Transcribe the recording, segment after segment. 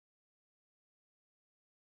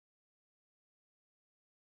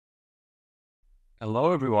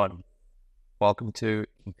Hello, everyone. Welcome to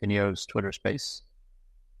Infineo's Twitter space.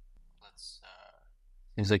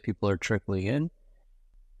 Seems like people are trickling in.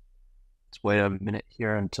 Let's wait a minute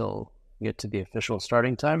here until we get to the official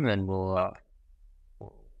starting time, and then we'll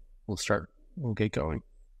start. We'll get going.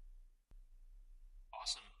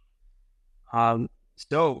 Awesome.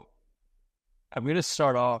 So I'm going to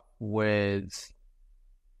start off with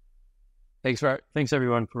thanks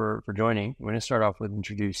everyone for joining. I'm going to start off with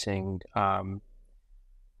introducing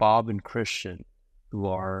Bob and Christian, who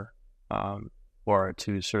are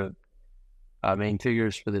two sort of main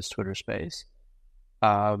figures for this Twitter space.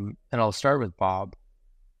 And I'll start with Bob.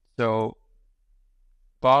 So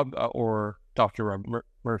Bob, or Dr. Rob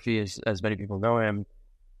Murphy, as many people know him,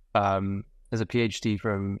 has a PhD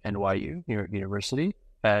from NYU, New York University,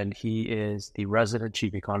 and he is the resident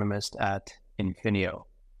chief economist at Infineo.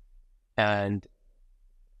 And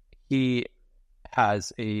he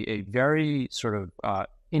has a very sort of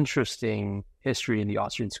interesting history in the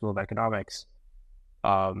Austrian School of Economics.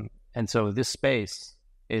 And so this space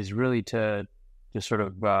is really to just sort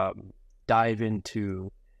of dive into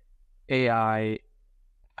AI,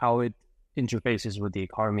 how it interfaces with the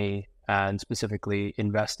economy and specifically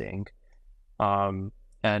investing, and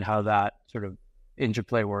how that sort of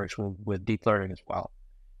interplay works with deep learning as well.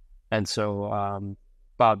 And so,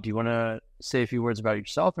 Bob, do you want to say a few words about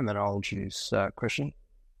yourself, and then I'll introduce Christian?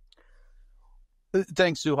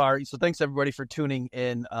 Thanks, Zuhar. So thanks, everybody, for tuning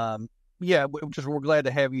in. We're glad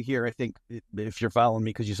to have you here. I think if you're following me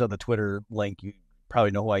because you saw the Twitter link, you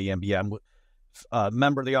probably know who I am. But yeah, I'm a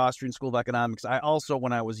member of the Austrian School of Economics. I also,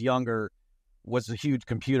 when I was younger, was a huge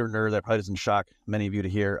computer nerd. That probably doesn't shock many of you to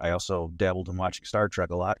hear. I also dabbled in watching Star Trek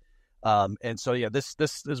a lot. And so, yeah, this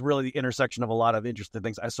is really the intersection of a lot of interesting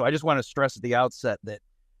things. So I just want to stress at the outset that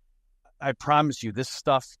I promise you this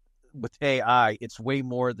stuff with AI, it's way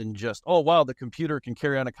more than just, oh, wow, the computer can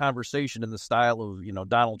carry on a conversation in the style of,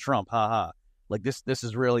 Donald Trump. Ha. Like this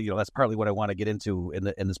is really, that's partly what I want to get into in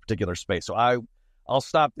this particular space. So I'll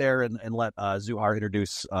stop there and let Zuhar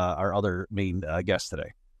introduce our other main guest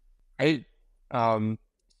today. Hey, so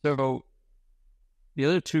the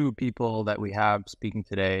other two people that we have speaking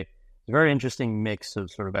today, a very interesting mix of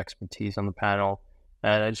sort of expertise on the panel.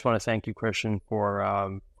 And I just want to thank you, Christian,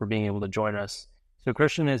 for being able to join us. So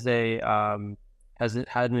Christian is has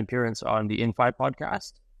had an appearance on the InFi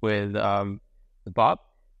podcast with Bob,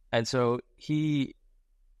 and so he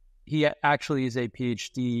actually is a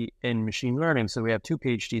PhD in machine learning. So we have two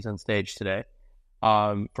PhDs on stage today,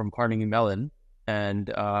 from Carnegie Mellon,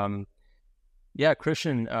 and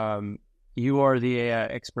Christian, you are the AI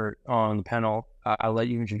expert on the panel. I'll let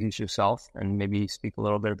you introduce yourself and maybe speak a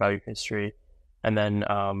little bit about your history, and then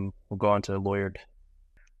we'll go on to Lawyered.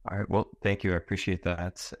 All right. Well, thank you. I appreciate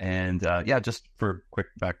that. And just for quick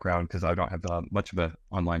background, because I don't have much of an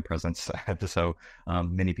online presence, so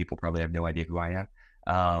many people probably have no idea who I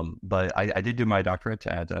am. But I did do my doctorate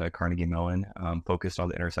at Carnegie Mellon, focused on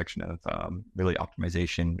the intersection of really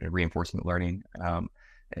optimization and reinforcement learning.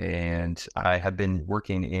 And I have been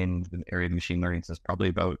working in the area of machine learning since probably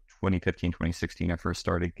about 2015, 2016. I first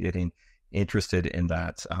started getting interested in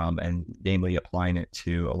that, and namely applying it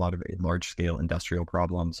to a lot of large-scale industrial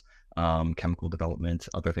problems, chemical development,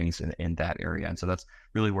 other things in that area. And so that's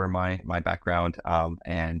really where my background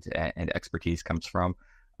and expertise comes from.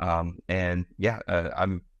 I think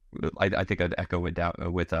I'd echo with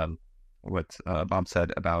what Bob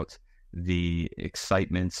said about the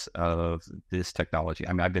excitements of this technology.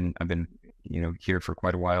 I mean, I've been here for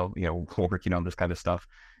quite a while, working on this kind of stuff.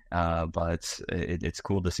 But it's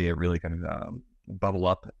cool to see it really kind of bubble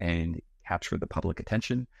up and capture the public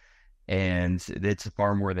attention. And it's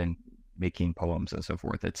far more than making poems and so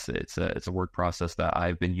forth. It's a work process that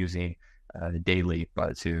I've been using daily,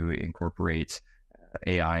 but to incorporate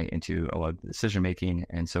AI into a lot of decision making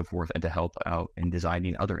and so forth, and to help out in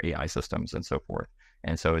designing other AI systems and so forth.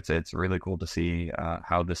 And so it's really cool to see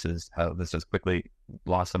how this has quickly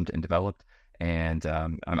blossomed and developed. And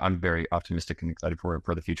I'm very optimistic and excited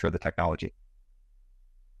for the future of the technology.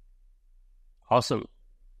 Awesome.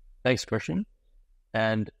 Thanks, Christian.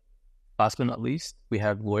 And last but not least, we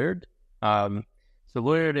have Lawyered. So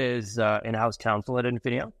Lawyered is in-house counsel at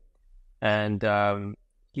Infineo. And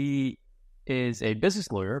he is a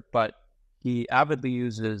business lawyer, but he avidly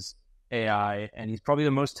uses AI, and he's probably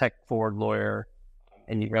the most tech-forward lawyer,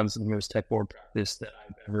 and he runs the most tech-forward practice that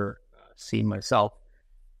I've ever seen myself.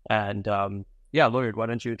 And Lawyered, why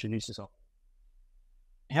don't you introduce yourself?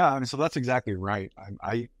 Yeah, I mean, so that's exactly right.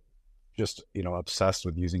 I just, obsessed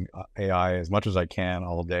with using AI as much as I can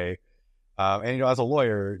all day. And, as a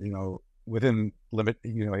lawyer, within limit,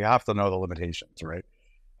 you have to know the limitations, right?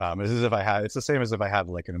 It's the same as if I had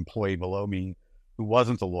like an employee below me who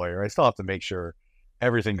wasn't a lawyer. I still have to make sure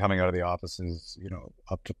everything coming out of the office is,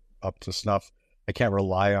 up to snuff. I can't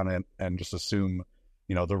rely on it and just assume,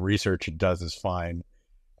 the research it does is fine.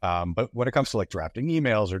 But when it comes to like drafting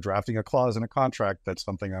emails or drafting a clause in a contract, that's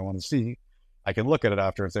something I want to see. I can look at it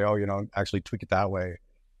after and say, actually tweak it that way.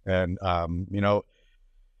 And,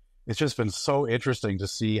 it's just been so interesting to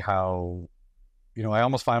see how, I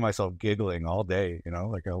almost find myself giggling all day,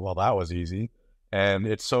 like, well, that was easy. And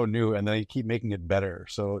it's so new. And then you keep making it better.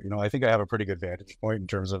 So, I think I have a pretty good vantage point in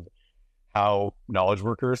terms of how knowledge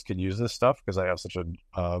workers can use this stuff, because I have such a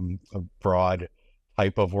broad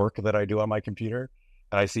type of work that I do on my computer.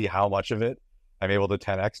 And I see how much of it I'm able to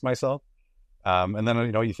 10x myself. And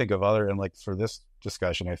then, you think of other, and like for this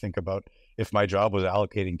discussion, I think about if my job was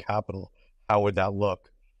allocating capital, how would that look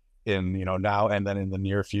in, now and then in the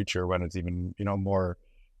near future when it's even, more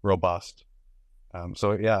robust.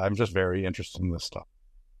 So yeah, I'm just very interested in this stuff.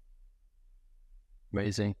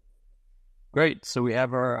 Amazing. Great. So we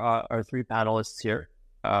have our three panelists here.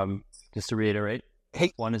 Just to reiterate,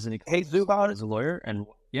 one is an economist, one is a lawyer, and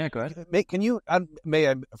yeah, go ahead. Can you? I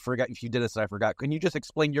forgot if you did this, and I forgot. Can you just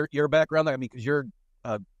explain your background? I mean, because you're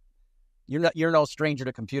no stranger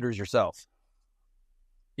to computers yourself.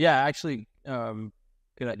 Yeah, actually, good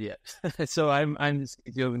idea. So I'm the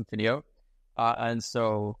CTO of Infineo, and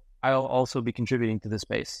so I'll also be contributing to this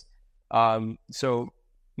space. So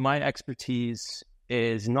my expertise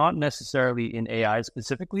is not necessarily in AI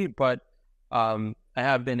specifically, but I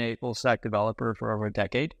have been a full stack developer for over a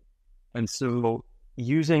decade, and so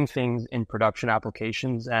using things in production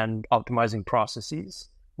applications and optimizing processes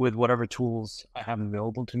with whatever tools I have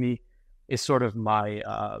available to me is sort of my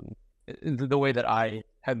the way that I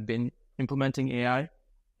have been implementing AI.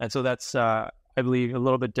 And so that's, I believe, a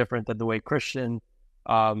little bit different than the way Christian,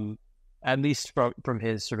 at least from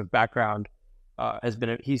his sort of background, has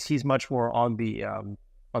been. He's much more on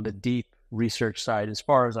the deep research side, as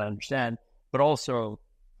far as I understand, but also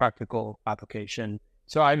practical application.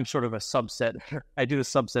 So I'm sort of a subset. I do a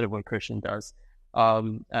subset of what Christian does.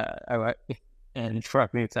 And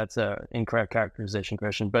correct me if that's an incorrect characterization,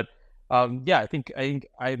 Christian. But yeah, I think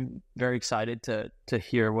I'm very excited to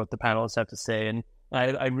hear what the panelists have to say, and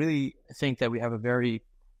I really think that we have a very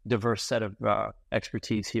diverse set of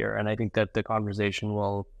expertise here, and I think that the conversation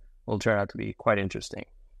will turn out to be quite interesting.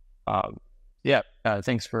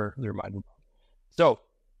 Thanks for the reminder. So,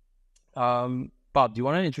 Bob, do you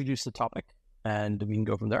want to introduce the topic, and we can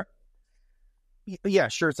go from there? Yeah,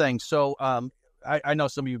 sure thing. So, I know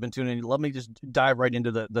some of you have been tuning in. Let me just dive right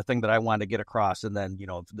into the thing that I wanted to get across, and then,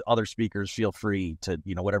 the other speakers feel free to,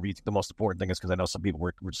 whatever you think the most important thing is, because I know some people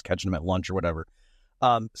were just catching them at lunch or whatever.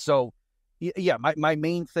 My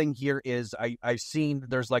main thing here is I've seen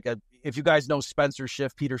there's like if you guys know Spencer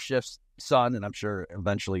Schiff, Peter Schiff's son, and I'm sure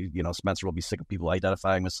eventually, Spencer will be sick of people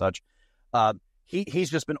identifying as such. He's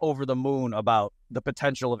just been over the moon about the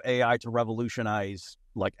potential of AI to revolutionize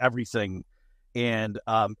like everything. And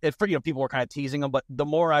people were kind of teasing him, but the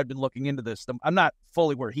more I've been looking into this, I'm not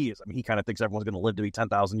fully where he is. I mean, he kind of thinks everyone's going to live to be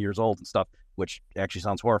 10,000 years old and stuff, which actually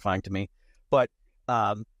sounds horrifying to me. But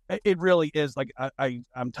it really is like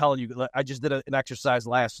I'm telling you. I just did an exercise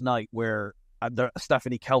last night where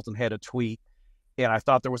Stephanie Kelton had a tweet, and I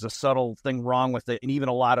thought there was a subtle thing wrong with it, and even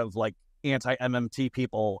a lot of like anti-MMT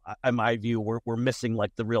people, in my view, were missing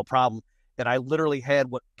like the real problem. And I literally had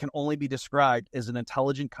what can only be described as an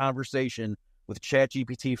intelligent conversation with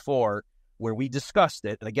ChatGPT-4, where we discussed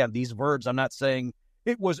it. And again, these verbs, I'm not saying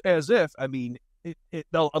it was as if. I mean,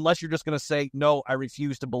 no, unless you're just going to say, no, I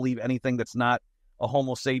refuse to believe anything that's not a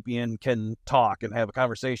Homo sapien can talk and have a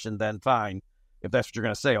conversation, then fine. If that's what you're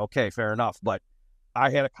going to say, okay, fair enough. But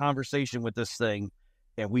I had a conversation with this thing,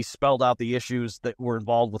 and we spelled out the issues that were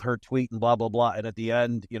involved with her tweet and blah, blah, blah. And at the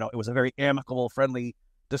end, it was a very amicable, friendly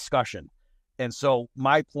discussion. And so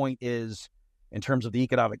my point is, in terms of the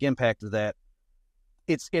economic impact of that,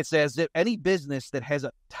 it's as if any business that has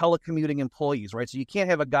a telecommuting employees, right? So you can't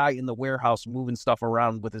have a guy in the warehouse moving stuff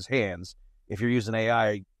around with his hands if you're using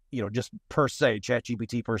AI, just per se,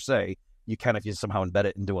 ChatGPT per se. You can if you somehow embed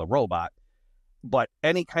it into a robot. But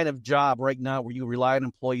any kind of job right now where you rely on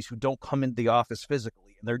employees who don't come into the office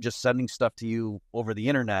physically and they're just sending stuff to you over the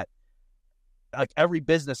internet, like every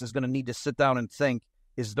business is going to need to sit down and think,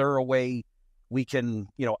 is there a way we can,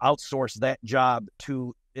 outsource that job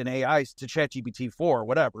to an AI, to ChatGPT-4 or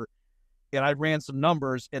whatever? And I ran some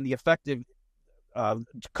numbers, and the effective,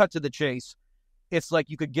 cut to the chase, it's like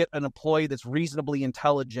you could get an employee that's reasonably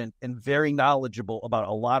intelligent and very knowledgeable about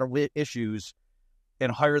a lot of issues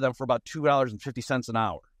and hire them for about $2.50 an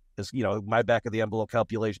hour. Is, my back of the envelope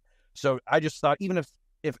calculation. So I just thought, even if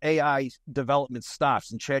if AI development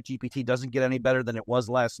stops and ChatGPT doesn't get any better than it was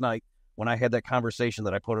last night when I had that conversation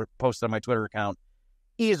that I posted on my Twitter account,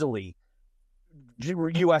 easily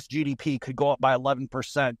U.S. GDP could go up by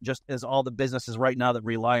 11%, just as all the businesses right now that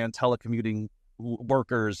rely on telecommuting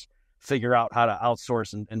workers figure out how to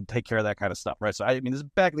outsource and take care of that kind of stuff, right? So, I mean, this is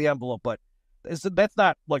back of the envelope, but that's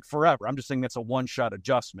not like forever. I'm just saying that's a one-shot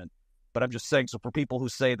adjustment. But I'm just saying, so for people who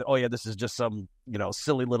say that, oh, yeah, this is just some,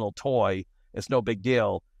 silly little toy, it's no big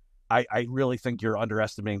deal, I really think you're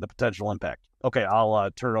underestimating the potential impact. Okay,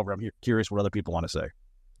 I'll turn it over. I'm curious what other people want to say.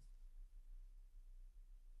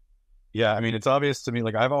 Yeah, I mean, it's obvious to me,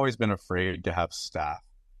 like, I've always been afraid to have staff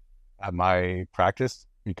at my practice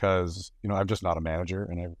because, I'm just not a manager,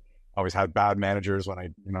 and I've always had bad managers when I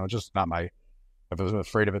was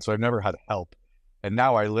afraid of it, so I've never had help. And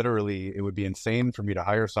now it would be insane for me to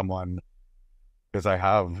hire someone because I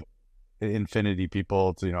have infinity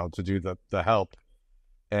people to do the help.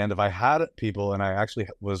 And if I had people and I actually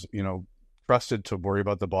was, trusted to worry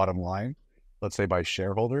about the bottom line, let's say by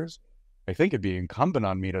shareholders, I think it'd be incumbent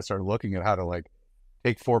on me to start looking at how to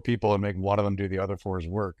take 4 people and make one of them do the other 4's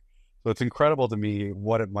work. So it's incredible to me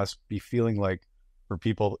what it must be feeling like for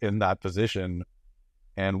people in that position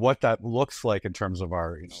and what that looks like in terms of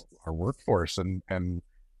our workforce and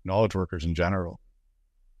knowledge workers in general.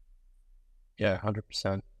 Yeah,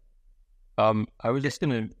 100%. I was just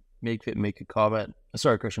going to make a comment.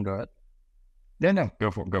 Sorry, Christian, go ahead. No,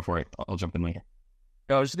 go for it. I'll jump in later.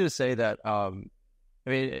 No, I was just going to say that, I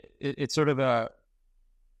mean, it's sort of a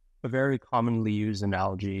very commonly used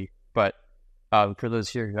analogy, but for those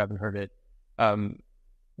here who haven't heard it,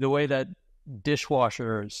 the way that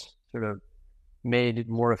dishwashers sort of made it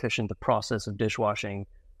more efficient, the process of dishwashing,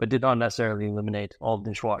 but did not necessarily eliminate all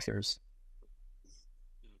dishwashers,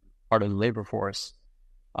 part of the labor force.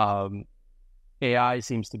 AI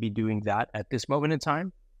seems to be doing that at this moment in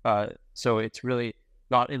time. So it's really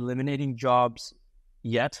not eliminating jobs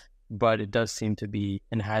yet, but it does seem to be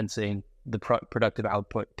enhancing the productive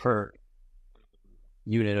output per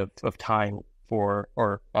unit of time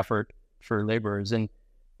or effort for laborers. And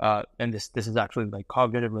this is actually like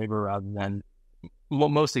cognitive labor rather than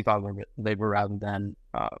mostly cognitive labor rather than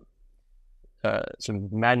sort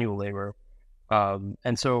of manual labor.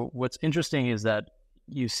 And so what's interesting is that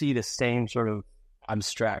you see the same sort of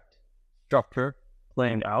abstract structure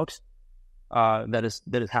playing out that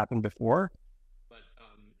has happened before, but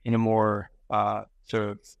in a more sort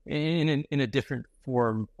of in a different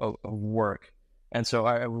form of work. And so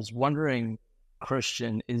I was wondering,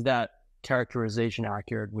 Christian, is that characterization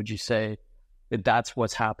accurate? Would you say that that's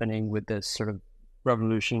what's happening with this sort of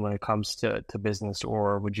revolution when it comes to business,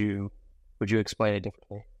 or would you explain it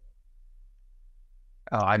differently?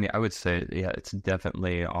 I mean, I would say, yeah, it's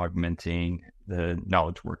definitely augmenting the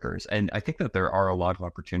knowledge workers. And I think that there are a lot of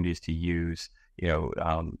opportunities to use,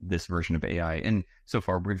 this version of AI. And so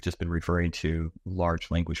far, we've just been referring to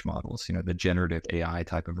large language models, the generative AI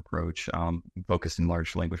type of approach focused in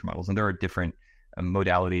large language models. And there are different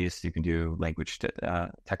modalities. You can do language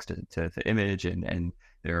to text to image, and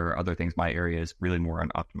there are other things. My area is really more on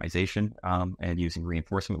optimization and using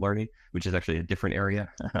reinforcement learning, which is actually a different area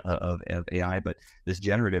of AI. But this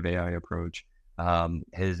generative AI approach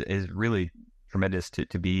is really tremendous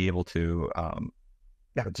to be able to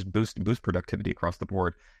just boost productivity across the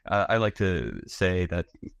board. I like to say that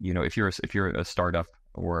if you're a startup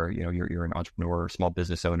or you're an entrepreneur or small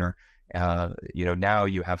business owner, now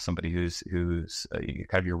you have somebody who's kind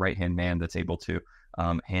of your right hand man that's able to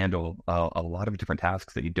handle a lot of different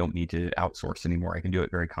tasks that you don't need to outsource anymore. I can do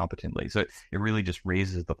it very competently. So it really just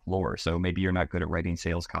raises the floor. So maybe you're not good at writing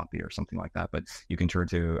sales copy or something like that, but you can turn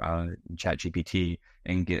to ChatGPT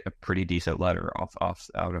and get a pretty decent letter out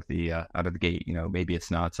of the gate. Maybe it's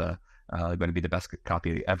not going to be the best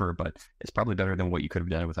copy ever, but it's probably better than what you could have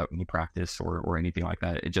done without any practice or anything like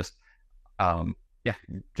that. It just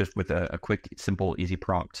just with a quick, simple, easy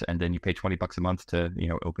prompt, and then you pay $20 a month to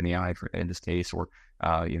OpenAI in this case, or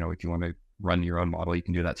if you want to run your own model, you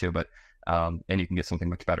can do that too. But and you can get something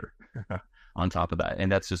much better on top of that,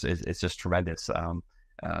 and it's just tremendous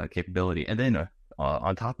capability. And then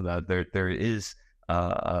on top of that, there is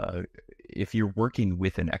if you're working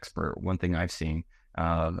with an expert, one thing I've seen.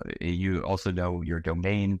 You also know your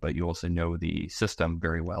domain, but you also know the system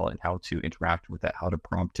very well and how to interact with it, how to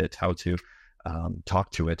prompt it, how to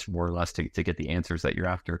talk to it more or less to get the answers that you're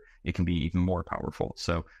after. It can be even more powerful.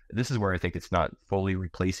 So this is where I think it's not fully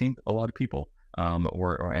replacing a lot of people,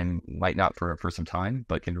 and might not for some time,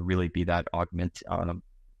 but can really be that augment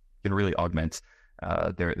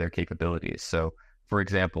their capabilities. So for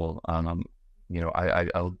example,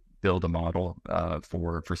 I'll build a model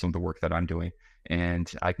for some of the work that I'm doing.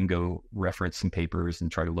 And I can go reference some papers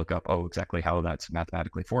and try to look up, exactly how that's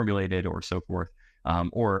mathematically formulated or so forth.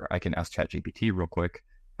 Or I can ask ChatGPT real quick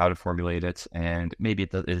how to formulate it, and maybe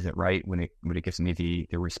it isn't right when it gives me the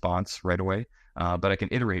response right away. But I can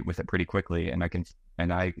iterate with it pretty quickly, and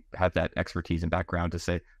I have that expertise and background to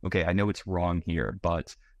say, okay, I know it's wrong here,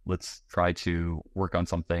 but let's try to work on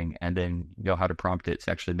something, and then know how to prompt it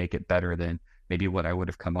to actually make it better than maybe what I would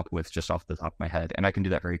have come up with just off the top of my head. And I can do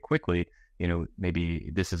that very quickly. Maybe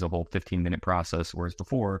this is a whole 15-minute process, whereas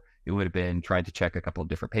before it would have been trying to check a couple of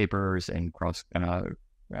different papers and cross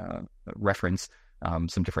reference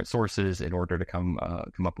some different sources in order to come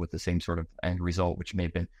up with the same sort of end result, which may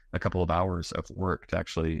have been a couple of hours of work to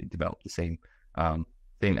actually develop the same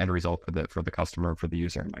end result for the customer, for the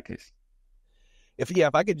user in my case. If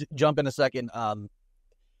I could jump in a second,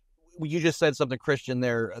 you just said something, Christian,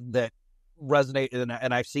 there that resonated,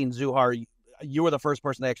 and I've seen Zuhar. You were the first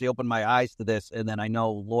person to actually open my eyes to this, and then I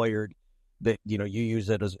know Lawyered that you use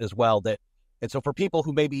it as well. And so for people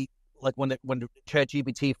who maybe like when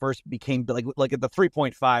ChatGPT first became like at the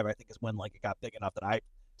 3.5, I think is when it got big enough that I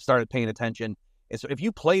started paying attention. And so if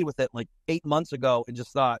you played with it 8 months ago and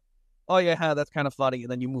just thought, oh yeah, that's kind of funny,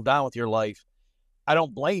 and then you moved on with your life, I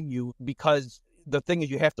don't blame you, because the thing is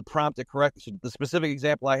you have to prompt it correctly. So the specific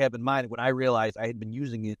example I have in mind when I realized I had been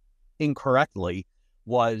using it incorrectly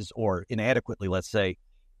or inadequately, let's say,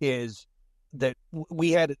 is that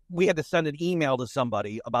we had to send an email to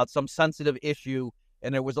somebody about some sensitive issue,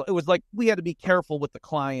 and it was like we had to be careful with the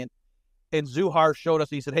client. And Zuhar showed us,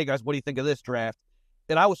 he said, hey guys, what do you think of this draft?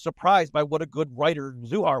 And I was surprised by what a good writer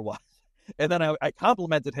Zuhar was. And then I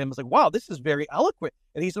complimented him. I was like, wow, this is very eloquent.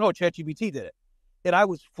 And he said, oh, ChatGPT did it. And I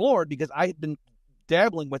was floored because I had been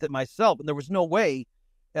dabbling with it myself, and there was no way.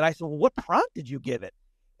 And I said, well, what prompt did you give it?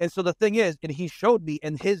 And so the thing is, and he showed me,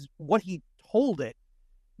 and what he told it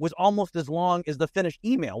was almost as long as the finished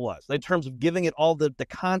email was, in terms of giving it all the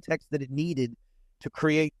context that it needed to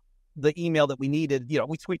create the email that we needed.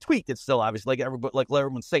 We tweaked it still, obviously, like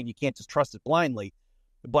everyone's saying, you can't just trust it blindly,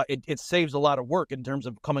 but it saves a lot of work in terms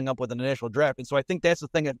of coming up with an initial draft. And so I think that's the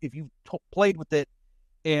thing. If you played with it,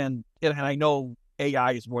 and I know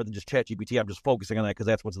AI is more than just ChatGPT, I'm just focusing on that because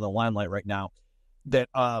that's what's in the limelight right now, that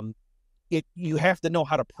you have to know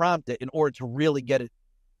how to prompt it in order to really get it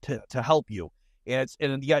to help you. And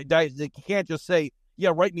the idea is that you can't just say,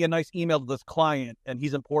 yeah, write me a nice email to this client and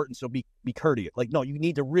he's important, so be courteous. No, you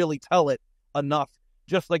need to really tell it enough.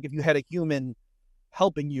 Just like if you had a human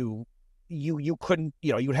helping you, you couldn't,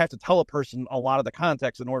 you would have to tell a person a lot of the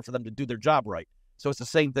context in order for them to do their job right. So it's the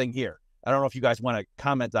same thing here. I don't know if you guys want to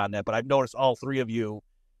comment on that, but I've noticed all three of you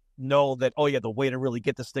know that, oh yeah, the way to really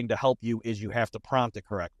get this thing to help you is you have to prompt it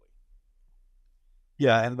correctly.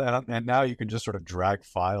 Yeah, and now you can just sort of drag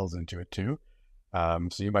files into it too. So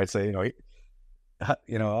you might say,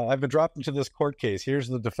 I've been dropped into this court case. Here's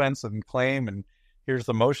the defense and claim, and here's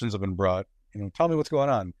the motions have been brought. Tell me what's going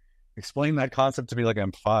on. Explain that concept to me like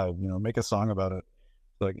I'm 5. Make a song about it.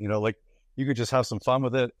 You could just have some fun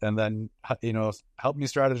with it, and then help me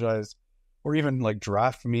strategize, or even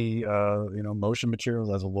draft me motion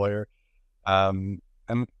materials as a lawyer. And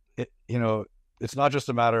it's not just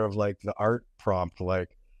a matter of the art prompt,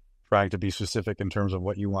 trying to be specific in terms of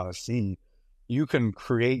what you want to see. You can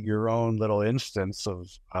create your own little instance of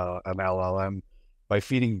an LLM by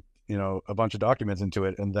feeding a bunch of documents into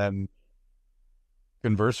it and then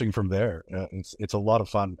conversing from there. It's a lot of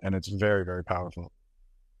fun, and it's very, very powerful.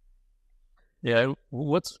 Yeah,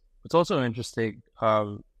 what's also interesting,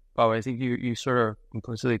 Bob, I think you sort of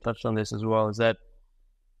implicitly touched on this as well, is that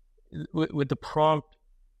with the prompt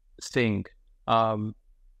thing,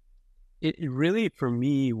 it really, for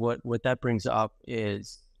me, what that brings up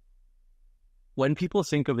is when people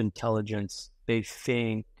think of intelligence, they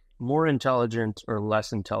think more intelligent or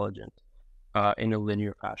less intelligent in a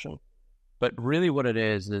linear fashion. But really what it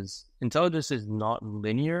is intelligence is not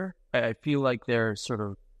linear. I feel like there's sort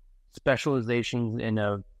of specializations in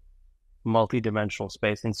a multi-dimensional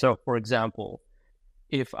space. And so, for example,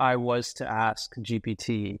 if I was to ask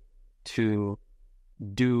GPT to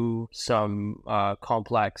do some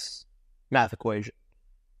complex math equation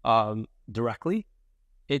directly,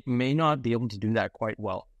 it may not be able to do that quite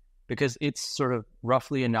well, because it's sort of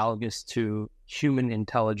roughly analogous to human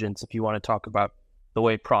intelligence if you want to talk about the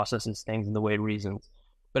way it processes things and the way it reasons.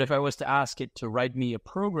 But if I was to ask it to write me a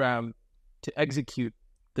program to execute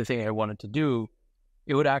the thing I wanted to do,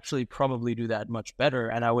 it would actually probably do that much better,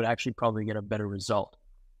 and I would actually probably get a better result.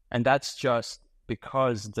 And that's just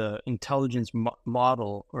because the intelligence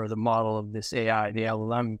model, or the model of this AI, the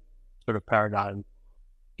LLM sort of paradigm,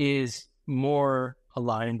 is more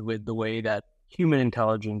aligned with the way that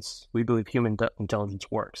we believe human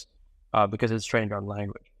intelligence works, because it's trained on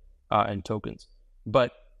language and tokens.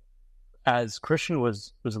 But as Christian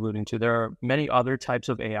was alluding to, there are many other types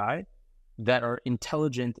of AI that are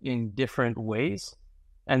intelligent in different ways.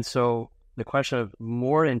 And so the question of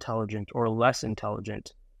more intelligent or less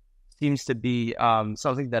intelligent seems to be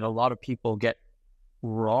something that a lot of people get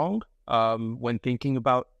wrong when thinking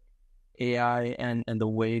about AI and the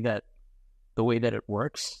way that it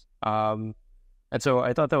works. And so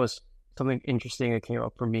I thought that was something interesting that came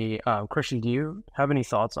up for me. Christian, do you have any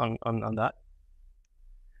thoughts on that?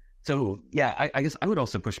 So yeah, I guess I would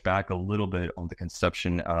also push back a little bit on the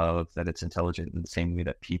conception of that it's intelligent in the same way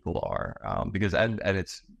that people are, because at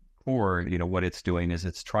its core, what it's doing is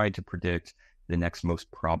it's trying to predict the next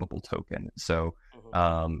most probable token. So,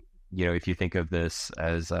 if you think of this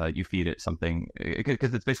as you feed it something,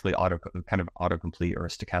 because it's basically autocomplete or a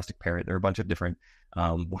stochastic parrot. There are a bunch of different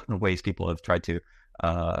ways people have tried to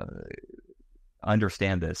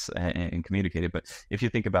understand this and communicate it. But if you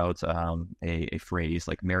think about a phrase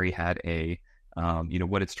like Mary had a,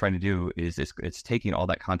 what it's trying to do is it's taking all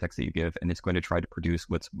that context that you give and it's going to try to produce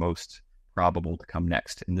what's most probable to come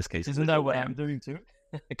next. In this case, isn't that what I'm doing too?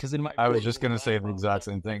 Because I was just going to say the exact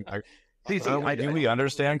same thing. Do we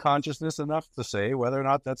understand consciousness enough to say whether or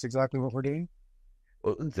not that's exactly what we're doing?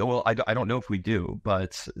 Well, I don't know if we do,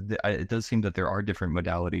 but it does seem that there are different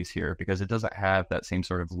modalities here because it doesn't have that same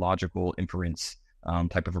sort of logical inference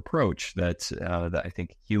type of approach that I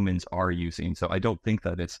think humans are using. So I don't think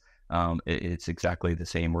that it's exactly the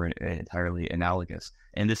same or entirely analogous.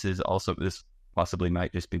 And this possibly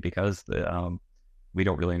might just be because we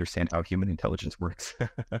don't really understand how human intelligence works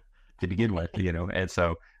to begin with, and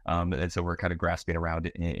so we're kind of grasping around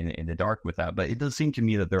in the dark with that. But it does seem to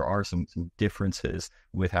me that there are some differences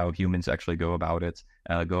with how humans actually go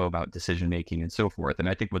about decision making and so forth. And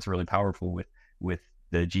I think what's really powerful with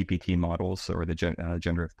the GPT models or the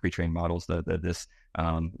generative pre-trained models, this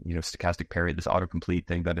stochastic parrot, this autocomplete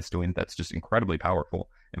thing that it's doing, that's just incredibly powerful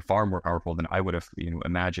and far more powerful than I would have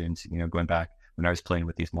imagined. Going back when I was playing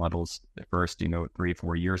with these models at first,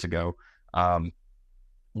 3-4 years ago.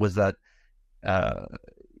 Was that there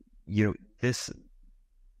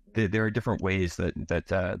are different ways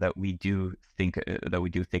that we do think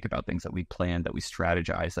about things, that we plan, that we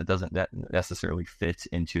strategize, that doesn't necessarily fit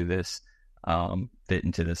into this type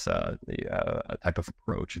of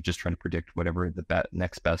approach of just trying to predict whatever the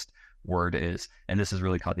next best word is. And this has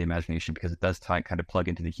really caught the imagination because it does kind of plug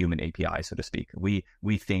into the human API, so to speak. We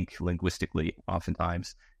think linguistically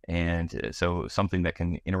oftentimes, and so something that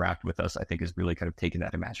can interact with us, I think, is really kind of taking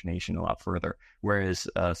that imagination a lot further. Whereas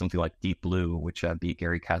something like Deep Blue, which beat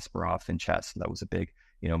Gary Kasparov in chess, that was a big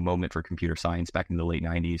moment for computer science back in the late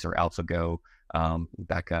 90s, or AlphaGo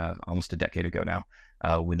back almost a decade ago now,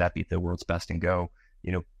 when that beat the world's best in Go.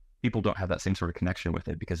 People don't have that same sort of connection with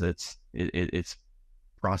it because it's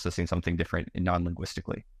processing something different and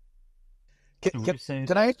non-linguistically.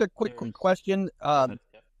 Can I ask a quick question,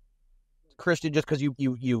 Christian, just because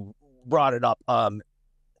you brought it up, and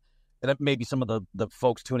maybe some of the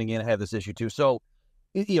folks tuning in have this issue too. So,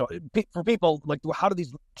 for people, like, how do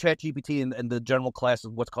these ChatGPT and the general class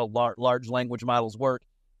of what's called large language models work?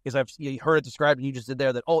 Is I've heard it described, and you just did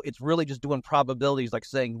there, that, it's really just doing probabilities, like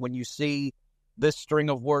saying when you see this string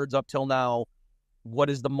of words up till now, what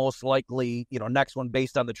is the most likely, next one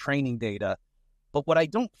based on the training data. But what I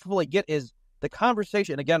don't fully get is the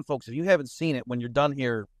conversation. Again, folks, if you haven't seen it, when you're done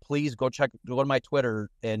here, please go to my Twitter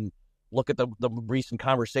and look at the recent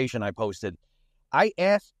conversation I posted. I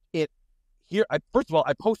asked it here. First of all,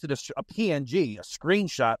 I posted a PNG, a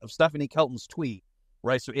screenshot of Stephanie Kelton's tweet,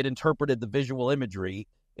 right? So it interpreted the visual imagery.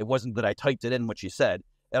 It wasn't that I typed it in what she said.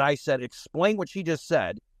 And I said, explain what she just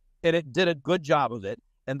said. And it did a good job of it.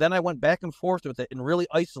 And then I went back and forth with it and really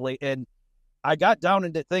isolate. And I got down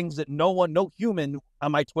into things that no human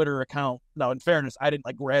on my Twitter account. Now, in fairness, I didn't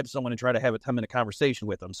grab someone and try to have a 10-minute conversation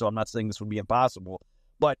with them. So I'm not saying this would be impossible.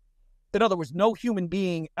 But in other words, no human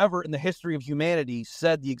being ever in the history of humanity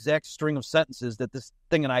said the exact string of sentences that this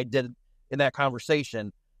thing and I did in that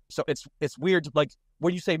conversation. So it's weird. Like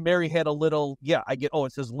when you say Mary had a little, I get,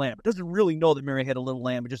 it says lamb. It doesn't really know that Mary had a little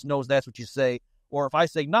lamb. It just knows that's what you say. Or if I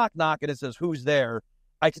say knock, knock, and it says who's there,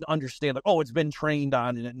 I can understand, it's been trained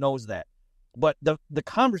on and it knows that. But the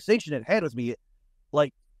conversation it had with me,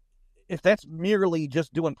 like, if that's merely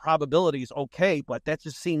just doing probabilities, okay, but that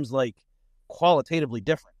just seems like qualitatively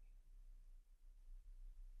different.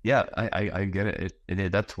 Yeah, I get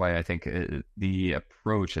it. That's why I think the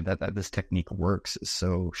approach that this technique works is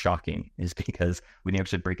so shocking, is because when you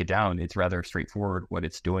actually break it down, it's rather straightforward. What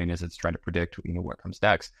it's doing is it's trying to predict, what comes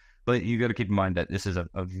next. But you got to keep in mind that this is a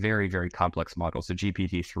very, very complex model. So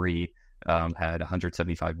GPT-3 had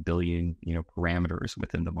 175 billion, parameters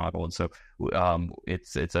within the model. And so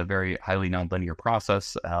it's a very highly nonlinear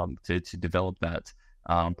process to develop that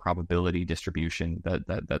probability distribution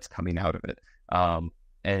that's coming out of it.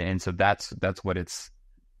 And so that's what it's,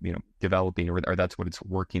 developing, or that's what it's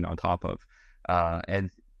working on top of.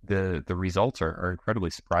 And the results are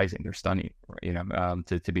incredibly surprising. They're stunning,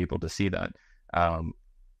 to be able to see that.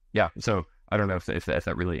 Yeah. So I don't know if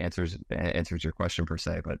that really answers your question per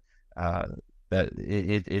se, but that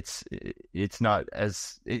it's not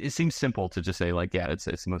as, it seems simple to just say like, yeah, it's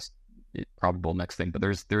the most probable next thing, but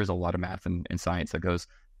there's a lot of math and science that goes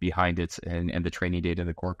behind it, and the training data,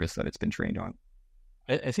 the corpus that it's been trained on.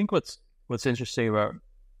 I think what's interesting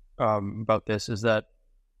about this is that,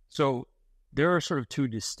 so there are sort of two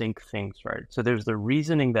distinct things, right? So there's the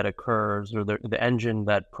reasoning that occurs, or the engine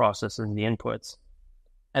that processes the inputs,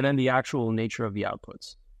 and then the actual nature of the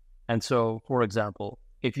outputs. And so, for example,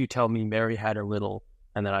 if you tell me Mary had a little,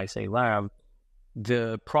 and then I say lamb,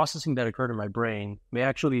 the processing that occurred in my brain may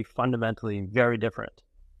actually be fundamentally very different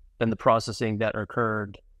than the processing that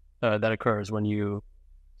occurs when you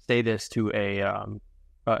say this to a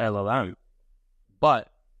LLM. But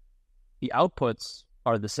the outputs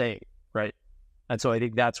are the same, right? And so I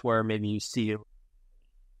think that's where maybe you see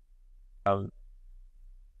of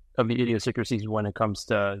the idiosyncrasies when it comes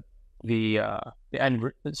to the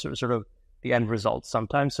end, sort of the end result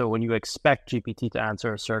sometimes. So when you expect GPT to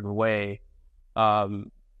answer a certain way, or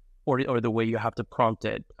the way you have to prompt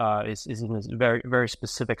it is in a very, very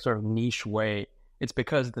specific sort of niche way, it's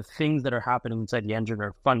because the things that are happening inside the engine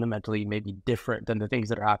are fundamentally maybe different than the things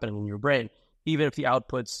that are happening in your brain, even if the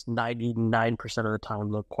outputs 99% of the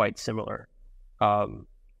time look quite similar.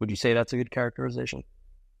 Would you say that's a good characterization?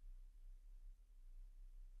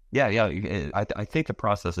 Yeah. I think the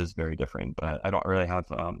process is very different, but I don't really have,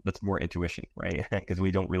 that's more intuition, right? Because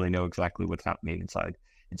we don't really know exactly what's happening inside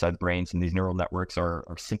the brains, and these neural networks are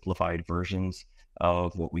simplified versions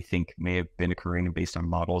of what we think may have been occurring based on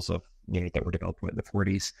models of, that were developed in the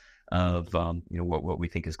 40s of, what we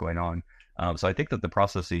think is going on. So I think that the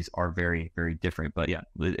processes are very, very different, but yeah,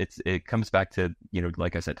 it comes back to,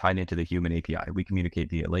 like I said, tying into the human API. We communicate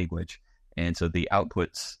via language. And so the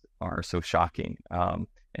outputs are so shocking,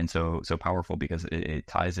 and so powerful, because it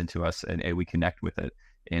ties into us, and we connect with it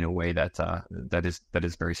in a way that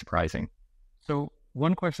is very surprising. So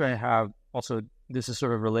one question I have also, this is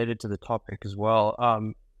sort of related to the topic as well,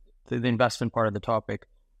 the investment part of the topic.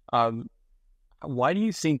 Why do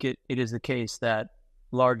you think it is the case that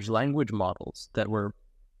large language models that were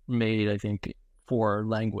made, I think, for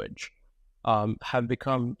language, have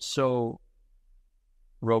become so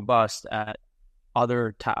robust at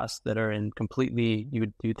other tasks that are in completely,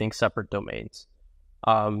 you think, separate domains?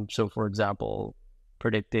 So, for example,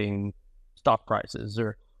 predicting stock prices,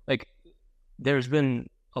 or like, there's been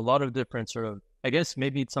a lot of different sort of, I guess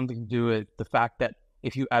maybe it's something to do with the fact that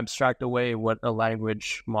if you abstract away what a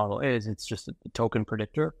language model is, it's just a token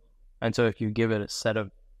predictor. And so if you give it a set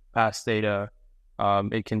of past data,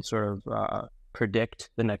 it can sort of predict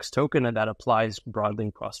the next token, and that applies broadly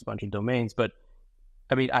across a bunch of domains. But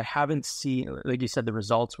I mean, I haven't seen, like you said, the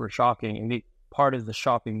results were shocking. And part of the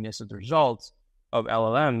shockingness of the results of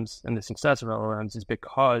LLMs and the success of LLMs is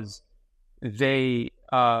because they,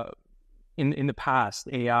 in the past,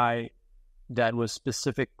 AI that was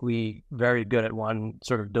specifically very good at one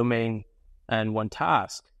sort of domain and one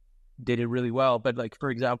task did it really well. But like, for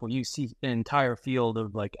example, you see an entire field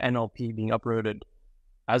of like NLP being uprooted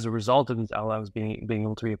as a result of these LLMs being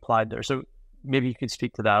able to be applied there. So maybe you could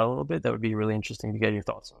speak to that a little bit. That would be really interesting to get your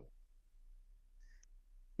thoughts on.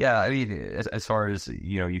 Yeah, I mean, as far as,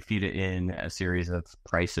 you feed it in a series of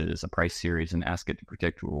prices, a price series, and ask it to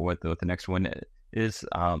predict what the next one is.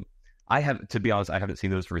 To be honest, I haven't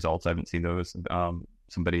seen those results. I haven't seen those.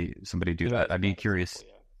 Somebody do that. I'd be curious.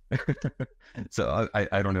 So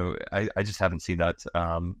I don't know. I just haven't seen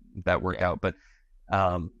that work out. But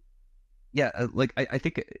like I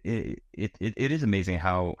think it is amazing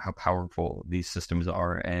how powerful these systems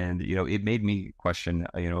are, and it made me question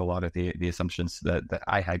a lot of the assumptions that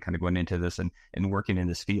I had kind of going into this and working in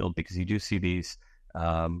this field, because you do see these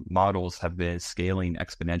models have been scaling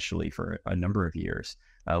exponentially for a number of years.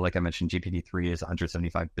 Like I mentioned, GPT-3 is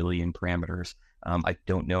 175 billion parameters. I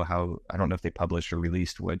don't know if they published or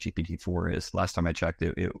released what GPT-4 is. Last time I checked,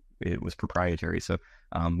 it was proprietary, so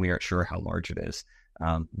we aren't sure how large it is.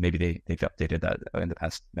 Maybe they've updated that in the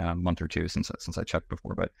past month or two since I checked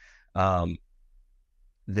before. But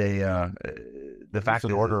the fact is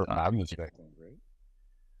that order of magnitude, I think, right?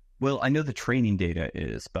 Well, I know the training data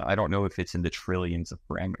is, but I don't know if it's in the trillions of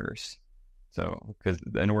parameters. So, because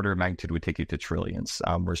an order of magnitude would take you to trillions,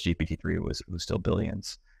 whereas GPT-3 was still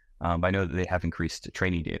billions. I know that they have increased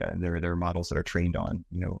training data, and there are models that are trained on,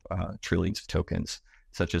 trillions of tokens,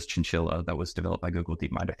 such as Chinchilla, that was developed by Google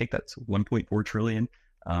DeepMind. I think that's 1.4 trillion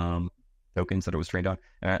tokens that it was trained on.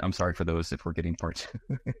 I'm sorry for those if we're getting far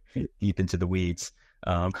deep into the weeds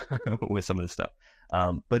with some of this stuff.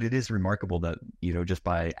 But it is remarkable that, just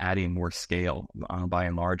by adding more scale, by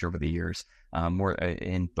and large over the years, more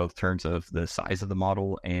in both terms of the size of the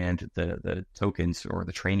model and the tokens or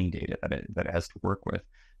the training data that it has to work with,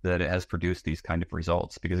 that it has produced these kind of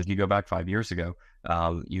results. Because if you go back 5 years ago,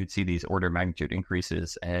 you'd see these order of magnitude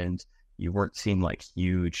increases, and you weren't seeing like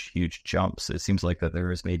huge jumps. It seems like that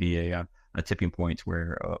there is maybe a tipping point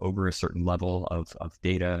where over a certain level of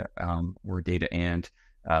data or data and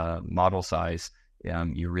model size,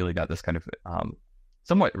 you really got this kind of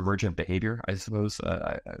somewhat emergent behavior, I suppose.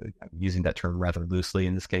 I'm using that term rather loosely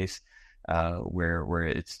in this case, where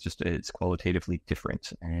it's qualitatively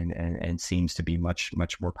different and seems to be much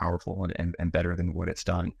more powerful and better than what it's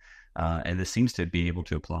done. And this seems to be able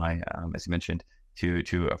to apply, as you mentioned,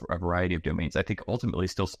 to a variety of domains. I think ultimately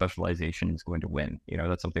still specialization is going to win.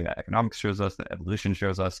 That's something that economics shows us, that evolution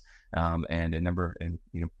shows us, and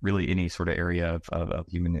really any sort of area of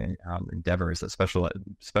human endeavor is that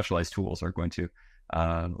specialized tools are going to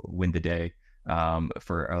win the day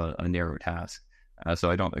for a narrow task.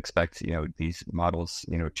 So I don't expect these models,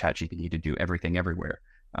 ChatGPT, to do everything everywhere.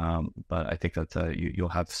 But I think that you'll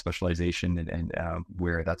have specialization and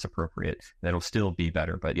where that's appropriate, that'll still be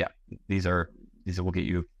better. But yeah, these will get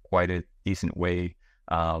you quite a decent way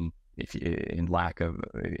if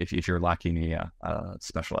you're lacking a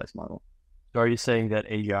specialized model. So are you saying that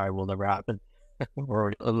AGI will never happen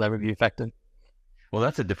or it'll never be effective? Well,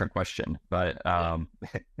 that's a different question, but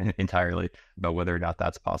entirely about whether or not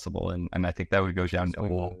that's possible. And I think that would go down a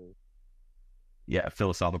whole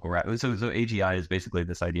philosophical route. So AGI is basically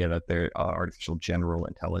this idea that they're artificial general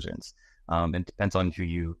intelligence. It depends on who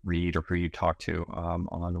you read or who you talk to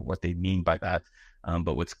on what they mean by that.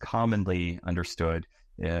 But what's commonly understood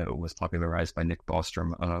was popularized by Nick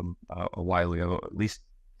Bostrom a while ago, at least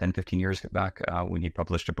 10, 15 years back, when he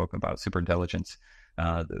published a book about superintelligence,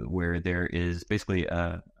 where there is basically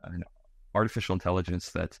an artificial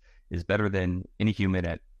intelligence that is better than any human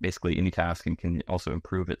at basically any task and can also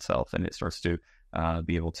improve itself. And it starts to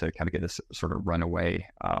be able to kind of get this sort of runaway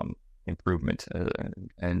improvement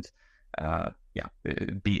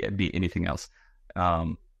be anything else.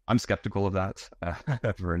 I'm skeptical of that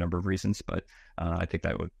for a number of reasons, but I think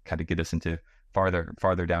that would kind of get us into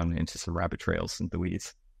farther down into some rabbit trails in the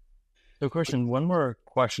weeds. So, Christian, one more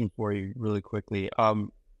question for you really quickly.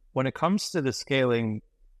 When it comes to the scaling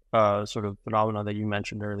sort of phenomena that you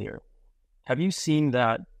mentioned earlier, have you seen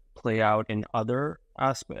that play out in other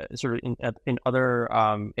aspects, sort of in other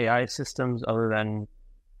AI systems other than,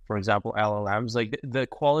 for example, LLMs? Like the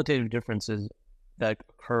qualitative differences that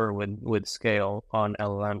occur with scale on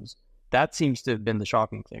LLMs, that seems to have been the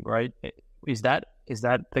shocking thing, right? Is that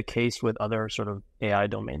the case with other sort of AI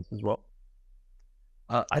domains as well?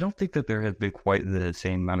 I don't think that there have been quite the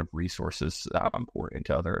same amount of resources poured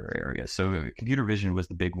into other areas. So computer vision was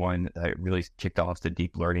the big one that really kicked off the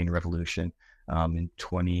deep learning revolution in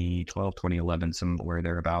 2012, 2011, somewhere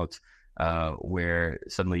thereabouts, where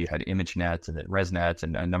suddenly you had ImageNet and ResNet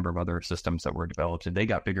and a number of other systems that were developed, and they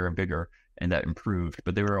got bigger and bigger, and that improved.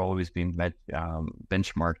 But they were always being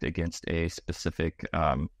benchmarked against a specific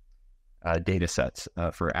data sets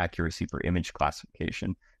for accuracy for image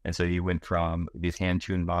classification. And so you went from these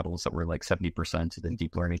hand-tuned models that were like 70%, then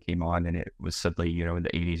deep learning came on, and it was suddenly, in the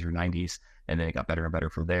 80s or 90s, and then it got better and better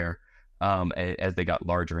from there as they got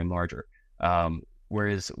larger and larger.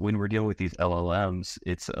 Whereas when we're dealing with these LLMs,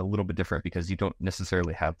 it's a little bit different because you don't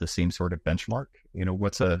necessarily have the same sort of benchmark.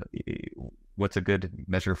 What's a good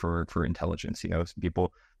measure for intelligence? Some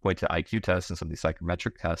people point to IQ tests and some of these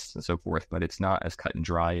psychometric tests and so forth, but it's not as cut and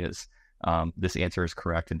dry as this answer is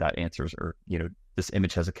correct and that answer is, or this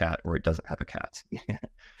image has a cat or it doesn't have a cat.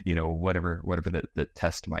 Whatever the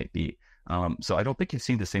test might be. So I don't think you've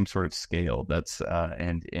seen the same sort of scale that's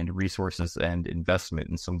and resources and investment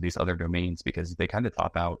in some of these other domains, because they kind of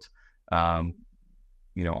top out, on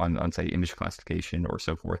say image classification or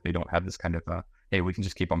so forth. They don't have this kind of hey, we can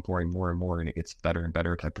just keep on pouring more and more and it gets better and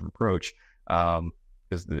better type of approach,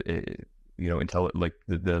 because the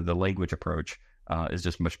language approach is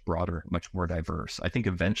just much broader, much more diverse. I think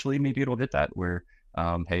eventually maybe it'll hit that where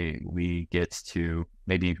hey, we get to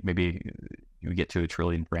maybe you get to 1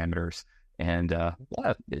 trillion parameters, and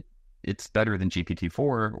it's better than GPT-4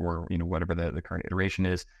 or whatever the current iteration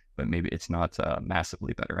is, maybe it's not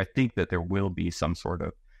massively better. I think that there will be some sort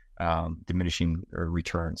of diminishing or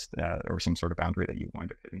returns or some sort of boundary that you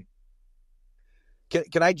wind up hitting.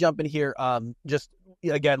 Can I jump in here? Just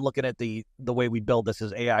again, looking at the way we build this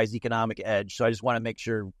as AI's economic edge. So I just want to make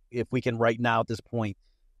sure if we can right now at this point,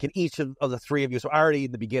 can each of the three of you, so I already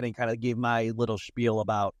in the beginning kind of gave my little spiel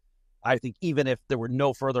about, I think even if there were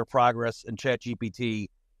no further progress in ChatGPT,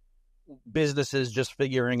 businesses just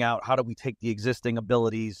figuring out how do we take the existing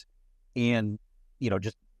abilities and,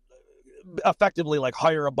 just effectively like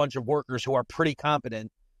hire a bunch of workers who are pretty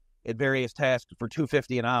competent at various tasks for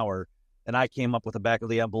 $250 an hour. And I came up with the back of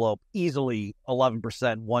the envelope, easily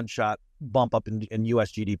 11% one-shot bump up in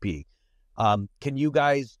U.S. GDP. Can you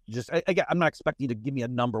guys just, again, I'm not expecting you to give me a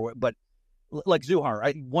number, but like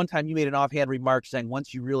Zuhar, one time you made an offhand remark saying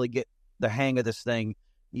once you really get the hang of this thing,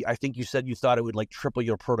 I think you said you thought it would like triple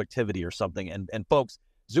your productivity or something. And folks,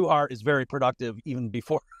 Zuhar is very productive even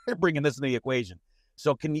before bringing this into the equation.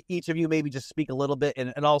 So can each of you maybe just speak a little bit?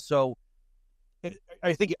 And also,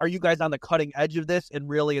 I think, are you guys on the cutting edge of this? And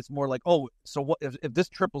really it's more like, oh, so what if this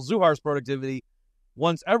triples Zuhar's productivity,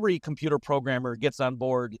 once every computer programmer gets on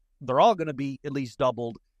board, they're all going to be at least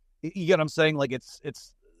doubled. You get what I'm saying? Like it's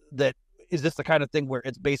that, is this the kind of thing where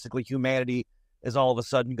it's basically humanity is all of a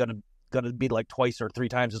sudden going to be like twice or three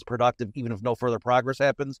times as productive, even if no further progress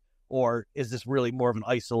happens? Or is this really more of an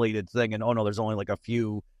isolated thing? And, oh no, there's only like a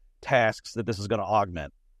few tasks that this is going to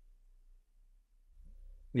augment.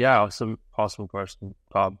 Yeah, awesome question.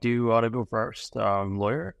 Bob, do you want to go first,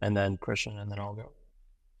 Lawyer, and then Christian, and then I'll go?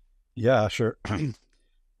 Yeah, sure. I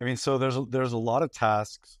mean, so there's a lot of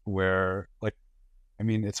tasks where, like, I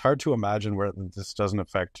mean, it's hard to imagine where this doesn't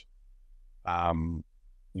affect, all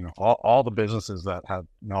the businesses that have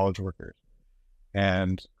knowledge workers.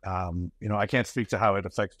 And, I can't speak to how it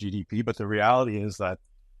affects GDP, but the reality is that,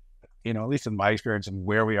 at least in my experience and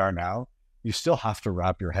where we are now, you still have to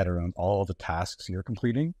wrap your head around all the tasks you're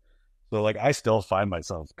completing. So like, I still find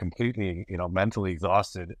myself completely, mentally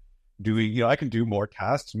exhausted doing, I can do more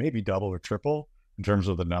tasks, maybe double or triple in terms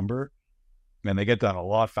of the number, and they get done a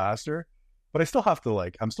lot faster, but I still have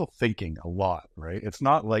to I'm still thinking a lot, right? It's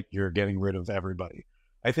not like you're getting rid of everybody.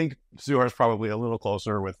 I think Zuhar's probably a little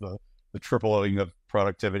closer with the tripling of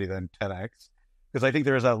productivity than 10x, because I think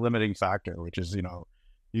there's that limiting factor, which is,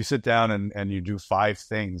 you sit down and you do 5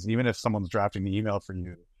 things, even if someone's drafting the email for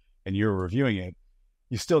you and you're reviewing it,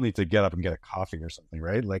 you still need to get up and get a coffee or something,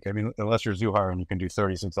 right? Like, I mean, unless you're Zuhar and you can do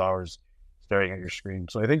 36 hours staring at your screen.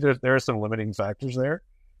 So I think there are some limiting factors there.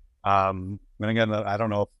 And again, I don't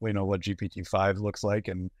know if we know what GPT-5 looks like.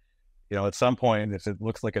 And, at some point, if it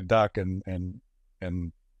looks like a duck and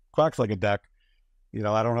quacks like a duck, I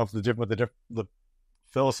don't know if the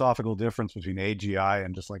philosophical difference between AGI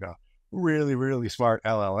and just like a really, really smart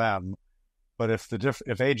LLM. But if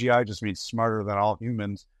AGI just means smarter than all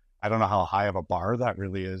humans, I don't know how high of a bar that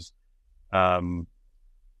really is.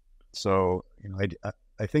 So,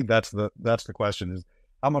 I think that's the question, is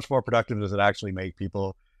how much more productive does it actually make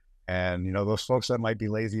people? And, those folks that might be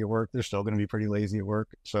lazy at work, they're still going to be pretty lazy at work.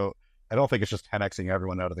 So I don't think it's just 10xing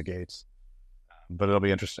everyone out of the gates, but it'll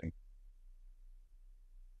be interesting.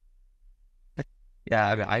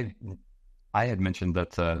 Yeah, I mean, I had mentioned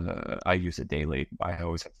that I use it daily. I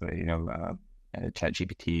always have a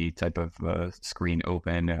ChatGPT type of screen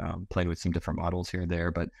open, playing with some different models here and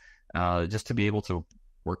there, but just to be able to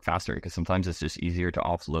work faster, because sometimes it's just easier to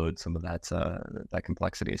offload some of that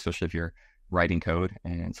complexity, especially if you're writing code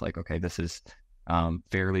and it's like, okay, this is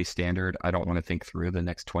fairly standard. I don't want to think through the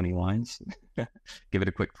next 20 lines. Give it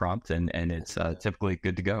a quick prompt and it's typically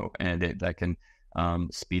good to go. And that can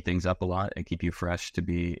speed things up a lot and keep you fresh to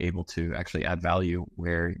be able to actually add value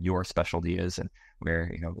where your specialty is and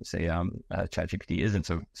where, say ChatGPT isn't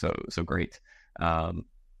so great.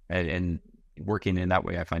 And working in that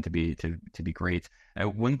way, I find to be great.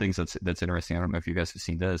 One thing that's interesting, I don't know if you guys have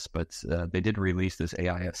seen this, but they did release this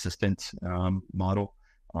AI assistant model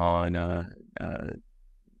on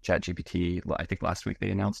ChatGPT. I think last week they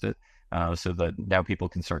announced it, so that now people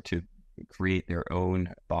can start to create their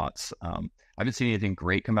own bots. I haven't seen anything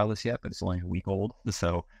great come out of this yet, but it's only a week old,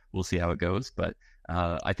 so we'll see how it goes. But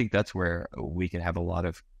I think that's where we can have a lot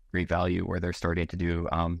of great value, where they're starting to do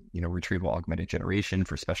retrieval augmented generation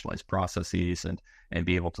for specialized processes and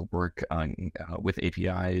be able to work with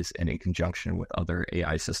APIs and in conjunction with other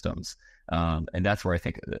AI systems. And that's where I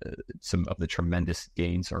think some of the tremendous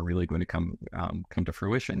gains are really going to come to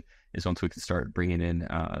fruition, is once we can start bringing in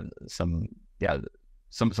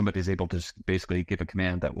somebody's able to just basically give a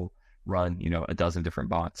command that will run a dozen different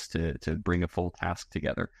bots to bring a full task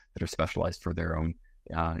together that are specialized for their own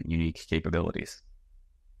unique capabilities.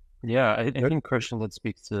 Yeah, I think Christian, let's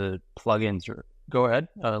speak to plugins. Or go ahead,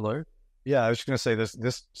 Lawyer. Yeah, I was just going to say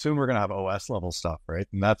this soon we're going to have OS level stuff, right?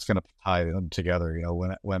 And that's going to tie them together. You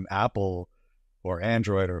know, when Apple or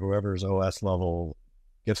Android or whoever's OS level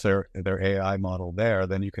gets their AI model there,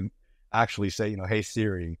 then you can actually say, you know, hey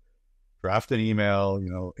Siri, draft an email,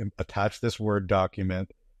 you know, attach this Word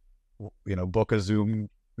document, you know, book a Zoom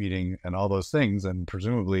meeting and all those things. And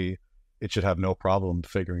presumably it should have no problem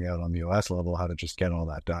figuring out on the OS level how to just get all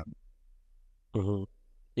that done. Mm-hmm.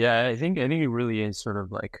 Yeah, I think it really is sort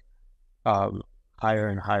of like higher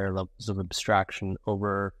and higher levels of abstraction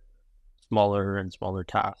over smaller and smaller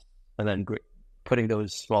tasks, and then putting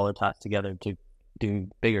those smaller tasks together to do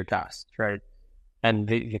bigger tasks, right? And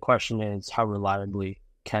the question is, how reliably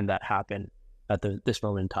can that happen at this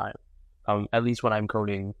moment in time? At least when I'm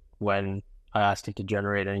coding, when I ask it to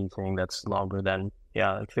generate anything that's longer than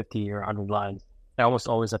like 50 or 100 lines, I almost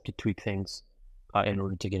always have to tweak things in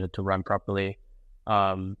order to get it to run properly.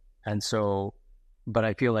 And so, but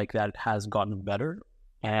I feel like that has gotten better,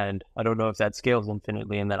 and I don't know if that scales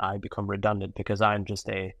infinitely and that I become redundant because I'm just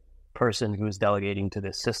a person who's delegating to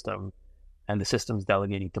this system, and the system's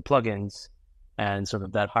delegating to plugins, and sort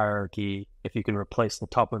of that hierarchy. If you can replace the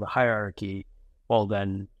top of the hierarchy, well,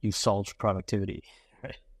 then you solved productivity,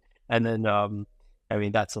 right? And then, I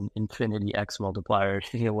mean, that's an infinity X multiplier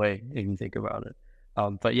in a way if you think about it.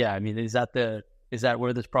 But yeah, I mean, is that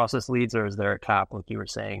where this process leads, or is there a cap, like you were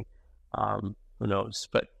saying? Who knows?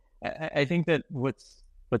 But I think that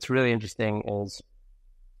what's really interesting is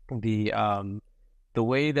the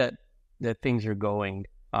way that things are going.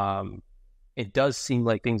 It does seem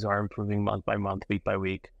like things are improving month by month, week by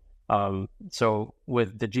week. So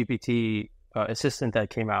with the GPT assistant that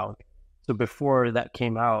came out, so before that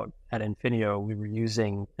came out at Infineo, we were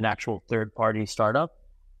using an actual third-party startup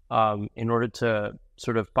in order to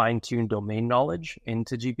sort of fine-tune domain knowledge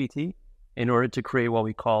into GPT in order to create what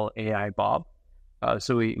we call AI Bob.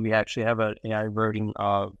 So we actually have an AI version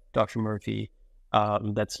of Dr. Murphy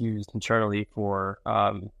that's used internally for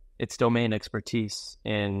its domain expertise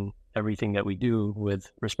in everything that we do with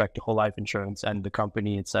respect to whole life insurance and the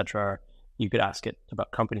company, etc. You could ask it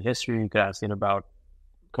about company history. You could ask it about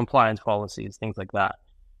compliance policies, things like that.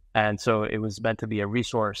 And so it was meant to be a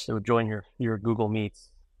resource. It would join your Google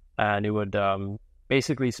Meets, and it would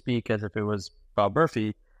basically speak as if it was Bob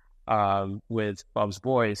Murphy with Bob's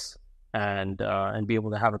voice, and be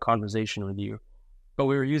able to have a conversation with you. But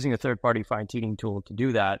we were using a third-party fine-tuning tool to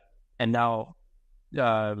do that, and now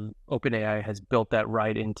OpenAI has built that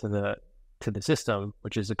right into the system,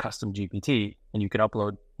 which is a custom GPT, and you can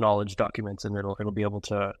upload knowledge documents, and it'll be able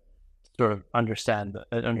to sort of understand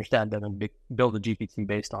them and build a GPT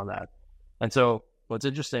based on that. And so what's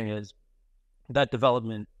interesting is that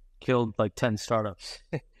development killed like 10 startups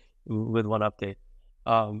with one update.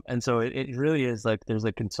 And so it really is like there's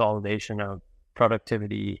a consolidation of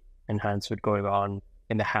productivity enhancement going on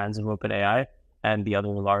in the hands of OpenAI and the other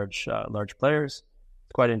large players.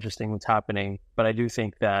 It's quite interesting what's happening, but I do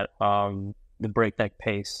think that the breakneck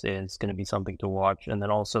pace is going to be something to watch, and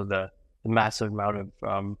then also the massive amount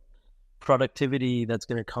of productivity that's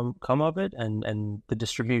going to come of it, and the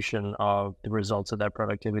distribution of the results of that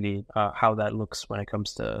productivity, how that looks when it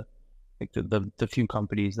comes to like the few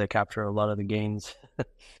companies that capture a lot of the gains.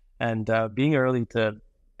 And being early to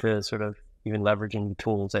sort of even leveraging the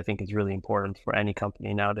tools, I think is really important for any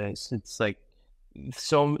company nowadays. It's like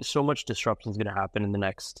so much disruption is going to happen in the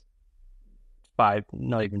next 5,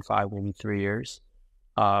 not even 5, maybe 3 years,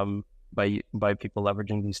 by people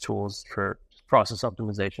leveraging these tools for process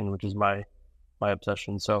optimization, which is my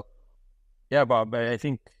obsession. So yeah, Bob, I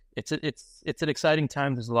think it's an exciting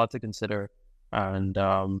time. There's a lot to consider, and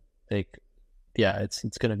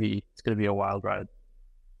it's gonna be a wild ride.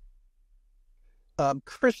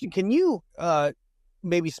 Christian, can you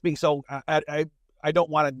maybe speak? So I don't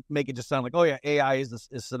want to make it just sound like, oh yeah, AI is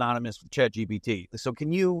synonymous with ChatGPT. So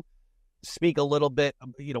can you speak a little bit,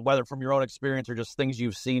 whether from your own experience or just things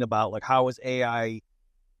you've seen about like how is AI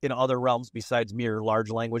in other realms besides mere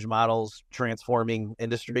large language models transforming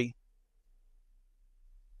industry?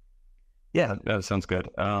 Yeah, that sounds good.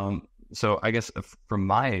 So I guess from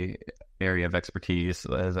my area of expertise,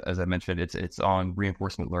 as I mentioned, it's on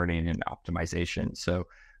reinforcement learning and optimization. So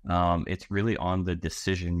it's really on the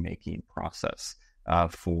decision-making process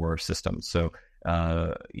for systems. So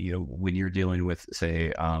when you're dealing with,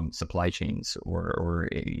 say, supply chains or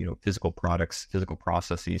physical products, physical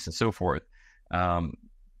processes, and so forth,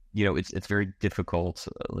 it's very difficult.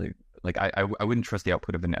 Like I wouldn't trust the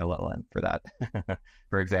output of an LLM for that.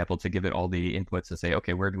 For example, to give it all the inputs to say,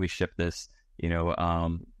 okay, where do we ship this,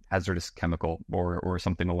 hazardous chemical or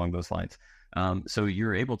something along those lines. So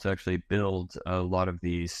you're able to actually build a lot of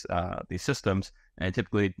these systems and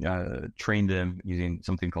typically train them using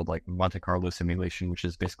something called like Monte Carlo simulation, which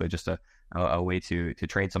is basically just a way to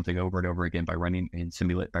train something over and over again by running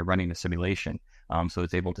a simulation. So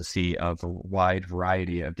it's able to see a wide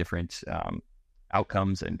variety of different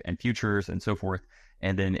outcomes and futures and so forth,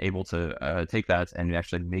 and then able to take that and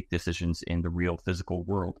actually make decisions in the real physical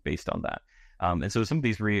world based on that. And so some of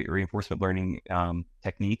these reinforcement learning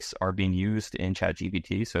techniques are being used in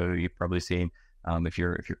ChatGPT. So you've probably seen, if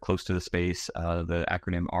you're close to the space, the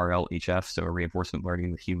acronym RLHF, so reinforcement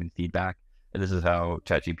learning with human feedback. And this is how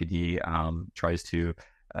ChatGPT tries to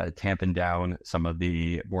tampen down some of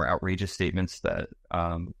the more outrageous statements that,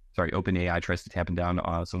 OpenAI tries to tampen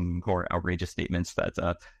down some more outrageous statements that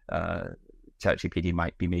ChatGPT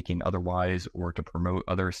might be making otherwise, or to promote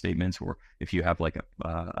other statements, or if you have like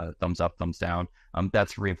a thumbs up, thumbs down,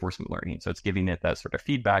 that's reinforcement learning. So it's giving it that sort of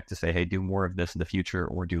feedback to say, hey, do more of this in the future,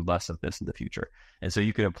 or do less of this in the future. And so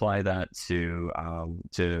you can apply that to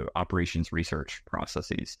operations research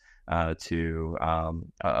processes, to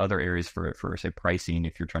other areas for say pricing,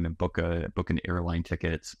 if you're trying to book an airline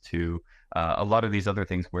ticket, to a lot of these other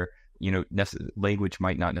things where language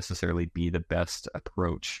might not necessarily be the best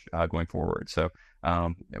approach going forward. So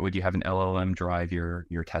would you have an LLM drive your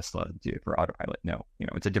Tesla for autopilot? No,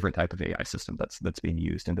 it's a different type of AI system that's being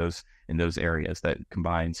used in those areas that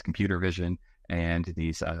combines computer vision and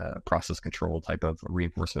these process control type of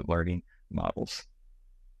reinforcement learning models.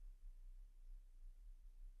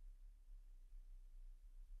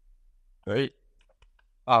 Great.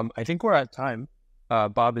 I think we're at time.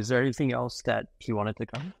 Bob, is there anything else that you wanted to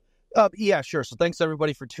cover? Yeah, sure. So thanks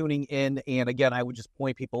everybody for tuning in. And again, I would just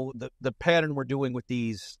point people, the pattern we're doing with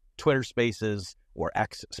these Twitter spaces or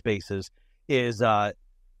X spaces is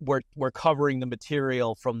we're covering the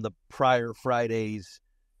material from the prior Friday's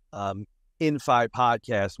Infi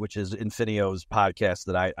podcast, which is Infineo's podcast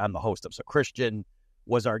that I'm the host of. So Christian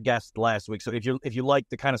was our guest last week. So if you like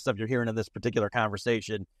the kind of stuff you're hearing in this particular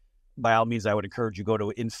conversation, by all means, I would encourage you go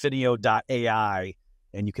to infineo.ai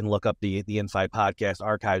and you can look up the Infi podcast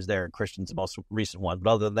archives there, and Christian's most recent one.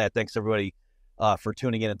 But other than that, thanks everybody for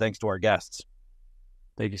tuning in, and thanks to our guests.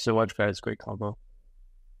 Thank you so much, guys. Great combo.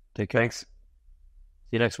 Take care. Thanks. See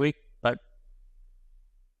you next week.